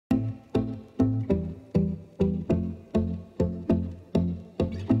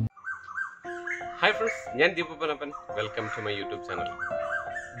Hi friends, I am Paval. Welcome to my YouTube channel.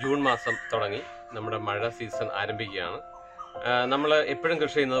 June മാസം തുടങ്ങി നമ്മുടെ മഴ സീസൺ ആരംഭിക്കുകയാണ്. നമ്മൾ എപ്പോഴും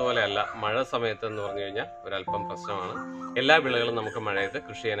കൃഷി ചെയ്യുന്നത് പോലെയല്ല, മഴ സമയത്ത് എന്ന് പറഞ്ഞു കഴിഞ്ഞാൽ ഒരല്പം പ്രശ്നമാണ്. എല്ലാ വിളകളും നമുക്ക് മഴയത്ത്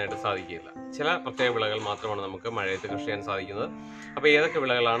കൃഷി ചെയ്യാനായിട്ട് സാധിക്കില്ല. ചില പ്രത്യേക വിളകൾ മാത്രമാണ് നമുക്ക് മഴയത്ത് കൃഷി ചെയ്യാൻ സാധിക്കുന്നത്. അപ്പോൾ ഏതൊക്കെ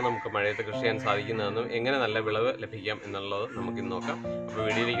വിളകളാണ് നമുക്ക് മഴയത്ത് കൃഷി ചെയ്യാൻ സാധിക്കുന്നതെന്നും എങ്ങനെ നല്ല വിളവ് ലഭിക്കാം എന്നുള്ളത് നമുക്കിന്ന് നോക്കാം. അപ്പോൾ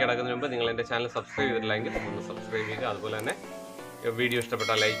വീഡിയോയിലേക്ക് കടക്കുന്നതിന് മുമ്പ് നിങ്ങൾ എൻ്റെ ചാനൽ സബ്സ്ക്രൈബ് ചെയ്തിട്ടില്ലെങ്കിൽ ഒന്ന് സബ്സ്ക്രൈബ് ചെയ്യുക. അതുപോലെ തന്നെ വീഡിയോ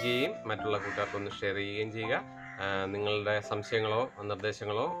ഇഷ്ടപ്പെട്ടാൽ ലൈക്ക് ചെയ്യുകയും മറ്റുള്ള കൂട്ടുകാർക്കൊന്ന് ഷെയർ ചെയ്യുകയും ചെയ്യുക. നിങ്ങളുടെ സംശയങ്ങളോ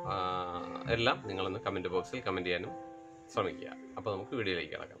നിർദ്ദേശങ്ങളോ എല്ലാം നിങ്ങളൊന്ന് കമൻറ്റ് ബോക്സിൽ കമൻറ്റ് ചെയ്യാനും ശ്രമിക്കുക. അപ്പോൾ നമുക്ക്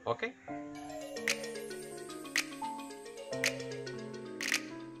വീഡിയോയിലേക്ക് കിടക്കാം. ഓക്കെ,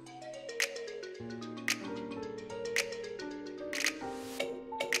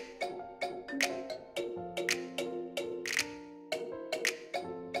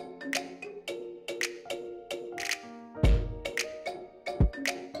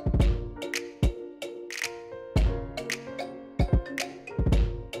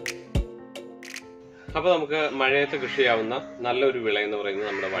 അപ്പോൾ നമുക്ക് മഴയത്ത് കൃഷി ചെയ്യാവുന്ന നല്ലൊരു വിള എന്ന് പറയുന്നത്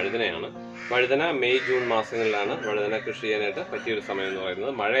നമ്മുടെ വഴുതനയാണ്. വഴുതന മെയ് ജൂൺ മാസങ്ങളിലാണ് വഴുതന കൃഷി ചെയ്യാനായിട്ട് പറ്റിയൊരു സമയം എന്ന്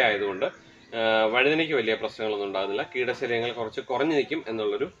പറയുന്നത്. മഴ ആയതുകൊണ്ട് വഴുതനയ്ക്ക് വലിയ പ്രശ്നങ്ങളൊന്നും ഉണ്ടാകുന്നില്ല. കീടശല്യങ്ങൾ കുറച്ച് കുറഞ്ഞു നിൽക്കും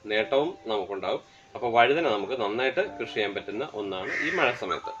എന്നുള്ളൊരു നേട്ടവും നമുക്കുണ്ടാകും. അപ്പോൾ വഴുതന നമുക്ക് നന്നായിട്ട് കൃഷി ചെയ്യാൻ പറ്റുന്ന ഒന്നാണ് ഈ മഴ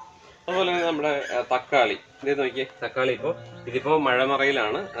സമയത്ത്. അതുപോലെ തന്നെ നമ്മുടെ തക്കാളി, ഇത് നോക്കിയേ, തക്കാളി ഇതിപ്പോൾ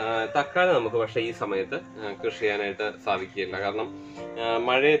മഴമറയിലാണ്. തക്കാളി നമുക്ക് പക്ഷേ ഈ സമയത്ത് കൃഷി ചെയ്യാനായിട്ട് സാധിക്കില്ല. കാരണം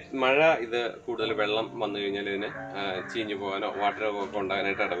മഴ ഇത് കൂടുതൽ വെള്ളം വന്നു കഴിഞ്ഞാൽ ഇതിന് ചീഞ്ഞു പോകാനോ വാട്ടറൊക്കെ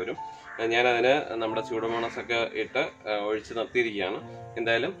ഉണ്ടാകാനായിട്ട് ഇടവരും. ഞാനതിന് നമ്മുടെ സ്യൂഡോമോണസൊക്കെ ഇട്ട് ഒഴിച്ച് നിർത്തിയിരിക്കുകയാണ്.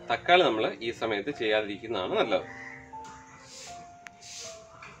 എന്തായാലും തക്കാളി നമ്മൾ ഈ സമയത്ത് ചെയ്യാതിരിക്കുന്നതാണ് നല്ലത്.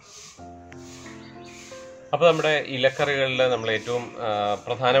 അപ്പോൾ നമ്മുടെ ഇലക്കറികളിൽ നമ്മൾ ഏറ്റവും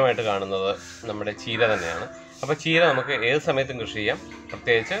പ്രധാനമായിട്ട് കാണുന്നത് നമ്മുടെ ചീര തന്നെയാണ്. അപ്പോൾ ചീര നമുക്ക് ഏത് സമയത്തും കൃഷി ചെയ്യാം,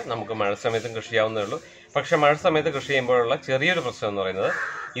 പ്രത്യേകിച്ച് നമുക്ക് മഴ സമയത്തും കൃഷി ചെയ്യാവുന്നേ ഉള്ളൂ. പക്ഷേ മഴ സമയത്ത് കൃഷി ചെയ്യുമ്പോഴുള്ള ചെറിയൊരു പ്രശ്നം എന്ന് പറയുന്നത്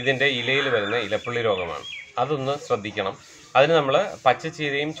ഇതിൻ്റെ ഇലയിൽ വരുന്ന ഇലപ്പുള്ളി രോഗമാണ്. അതൊന്ന് ശ്രദ്ധിക്കണം. അതിന് നമ്മൾ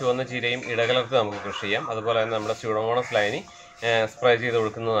പച്ചച്ചീരയും ചുവന്ന ചീരയും ഇടകലർത്തി നമുക്ക് കൃഷി ചെയ്യാം. അതുപോലെ തന്നെ നമ്മുടെ സ്യൂഡോമോണസ് ലൈനി സ്പ്രേ ചെയ്ത്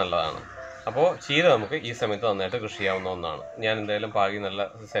കൊടുക്കുന്നത് നല്ലതാണ്. അപ്പോൾ ചീര നമുക്ക് ഈ സമയത്ത് നന്നായിട്ട് കൃഷി ചെയ്യാവുന്ന ഒന്നാണ്. ഞാൻ എന്തായാലും പാകി നല്ല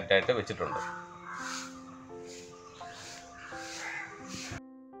സെറ്റായിട്ട് വെച്ചിട്ടുണ്ട്.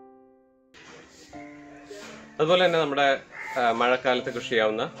 അതുപോലെ തന്നെ നമ്മുടെ മഴക്കാലത്ത് കൃഷി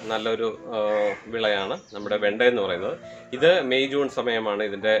ചെയ്യാവുന്ന നല്ലൊരു വിളയാണ് നമ്മുടെ വെണ്ട എന്ന് പറയുന്നത്. ഇത് മെയ് ജൂൺ സമയമാണ്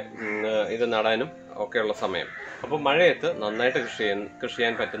ഇത് നടാനും ഒക്കെയുള്ള സമയം. അപ്പോൾ മഴയത്ത് നന്നായിട്ട് കൃഷി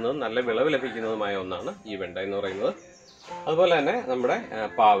ചെയ്യാൻ പറ്റുന്നതും നല്ല വിളവ് ലഭിക്കുന്നതുമായ ഒന്നാണ് ഈ വെണ്ട എന്ന് പറയുന്നത്. അതുപോലെ തന്നെ നമ്മുടെ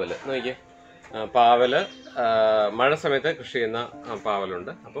പാവൽ നോക്കിയേ, പാവല് മഴ സമയത്ത് കൃഷി ചെയ്യുന്ന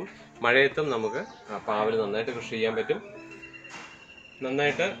പാവലുണ്ട്. അപ്പം മഴയത്തും നമുക്ക് പാവൽ നന്നായിട്ട് കൃഷി ചെയ്യാൻ പറ്റും.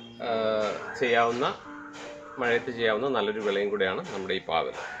 നന്നായിട്ട് മഴയത്ത് ചെയ്യാവുന്ന നല്ലൊരു വിളയും കൂടെയാണ് നമ്മുടെ ഈ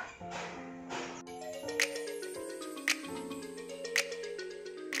പാവൽ.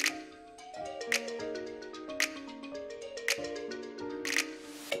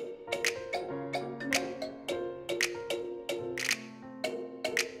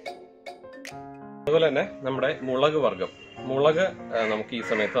 അതുപോലെ തന്നെ നമ്മുടെ മുളക് മുളക് നമുക്ക് ഈ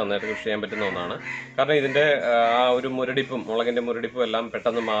സമയത്ത് നന്നായിട്ട് കൃഷി ചെയ്യാൻ പറ്റുന്ന ഒന്നാണ്. കാരണം ഇതിൻ്റെ ആ ഒരു മുളകിൻ്റെ മുരടിപ്പും എല്ലാം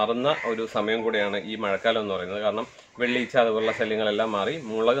പെട്ടെന്ന് മാറുന്ന ഒരു സമയം കൂടെയാണ് ഈ മഴക്കാലം എന്ന് പറയുന്നത്. കാരണം വെള്ളീച്ച അതുപോലുള്ള ശല്യങ്ങളെല്ലാം മാറി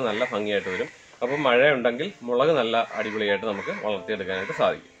മുളക് നല്ല ഭംഗിയായിട്ട് വരും. അപ്പം മഴയുണ്ടെങ്കിൽ മുളക് നല്ല അടിപൊളിയായിട്ട് നമുക്ക് വളർത്തിയെടുക്കാനായിട്ട്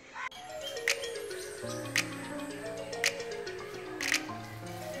സാധിക്കും.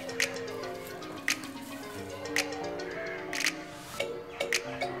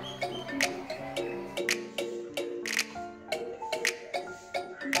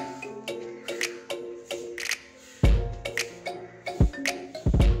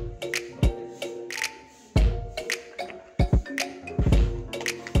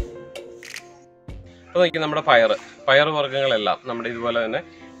 അപ്പോൾ നോക്കി, നമ്മുടെ പയർ വർഗ്ഗങ്ങളെല്ലാം നമ്മുടെ ഇതുപോലെ തന്നെ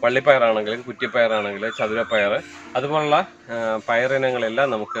വള്ളിപ്പയറാണെങ്കിലും കുറ്റിപ്പയറാണെങ്കിലും ചതുരപ്പയർ അതുപോലുള്ള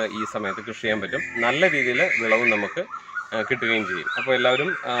പയറിനങ്ങളെല്ലാം നമുക്ക് ഈ സമയത്ത് കൃഷി ചെയ്യാൻ പറ്റും. നല്ല രീതിയിൽ വിളവും നമുക്ക് കിട്ടുകയും ചെയ്യും. അപ്പോൾ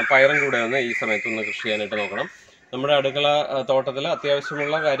എല്ലാവരും പയറും കൂടെ ഒന്ന് ഈ സമയത്തൊന്ന് കൃഷി ചെയ്യാനായിട്ട് നോക്കണം. നമ്മുടെ അടുക്കള തോട്ടത്തിൽ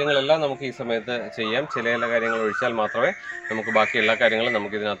അത്യാവശ്യമുള്ള കാര്യങ്ങളെല്ലാം നമുക്ക് ഈ സമയത്ത് ചെയ്യാം. ചില കാര്യങ്ങൾ ഒഴിച്ചാൽ മാത്രമേ നമുക്ക് ബാക്കി എല്ലാ കാര്യങ്ങളും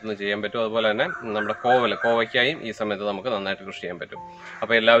നമുക്ക് ഇതിനകത്തുനിന്ന് ചെയ്യാൻ പറ്റൂ. അതുപോലെ തന്നെ നമ്മുടെ കോവയ്ക്കായും ഈ സമയത്ത് നമുക്ക് നന്നായിട്ട് കൃഷി ചെയ്യാൻ പറ്റും.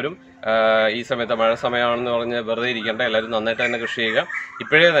 അപ്പോൾ എല്ലാവരും ഈ സമയത്ത് മഴ സമയമാണെന്ന് പറഞ്ഞ് വെറുതെ ഇരിക്കേണ്ട, എല്ലാവരും നന്നായിട്ട് തന്നെ കൃഷി ചെയ്യുക.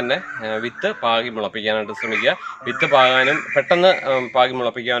 ഇപ്പോഴേ തന്നെ വിത്ത് പാകി മുളപ്പിക്കാനായിട്ട് ശ്രമിക്കുക. വിത്ത് പാകാനും പെട്ടെന്ന് പാകി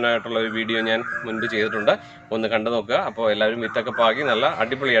മുളപ്പിക്കാനായിട്ടുള്ള ഒരു വീഡിയോ ഞാൻ മുൻപ് ചെയ്തിട്ടുണ്ട്, ഒന്ന് കണ്ടു നോക്കുക. അപ്പോൾ എല്ലാവരും വിത്തൊക്കെ പാകി നല്ല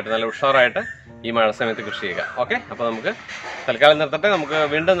അടിപൊളിയായിട്ട് നല്ല ഉഷാറായിട്ട് ഈ മഴ സമയത്ത് കൃഷി ചെയ്യുക. ഓക്കെ, അപ്പോൾ നമുക്ക് തൽക്കാലം നിർത്തട്ടെ. നമുക്ക്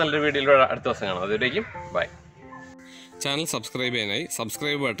വീണ്ടും നല്ലൊരു വീഡിയോയിലൂടെ അടുത്ത ദിവസം കാണാം. അതുവരേക്കും ബൈ. ചാനൽ സബ്സ്ക്രൈബ് ചെയ്യാനായി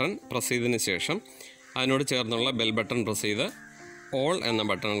സബ്സ്ക്രൈബ് ബട്ടൺ പ്രസ് ചെയ്തതിന് ശേഷം അതിനോട് ചേർന്നുള്ള ബെൽ ബട്ടൺ പ്രസ് ചെയ്ത് ഓൾ എന്ന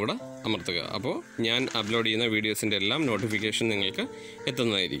ബട്ടൺ കൂടെ അമർത്തുക. അപ്പോൾ ഞാൻ അപ്ലോഡ് ചെയ്യുന്ന വീഡിയോസിൻ്റെ എല്ലാം നോട്ടിഫിക്കേഷൻ നിങ്ങൾക്ക്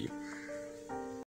എത്തുന്നതായിരിക്കും.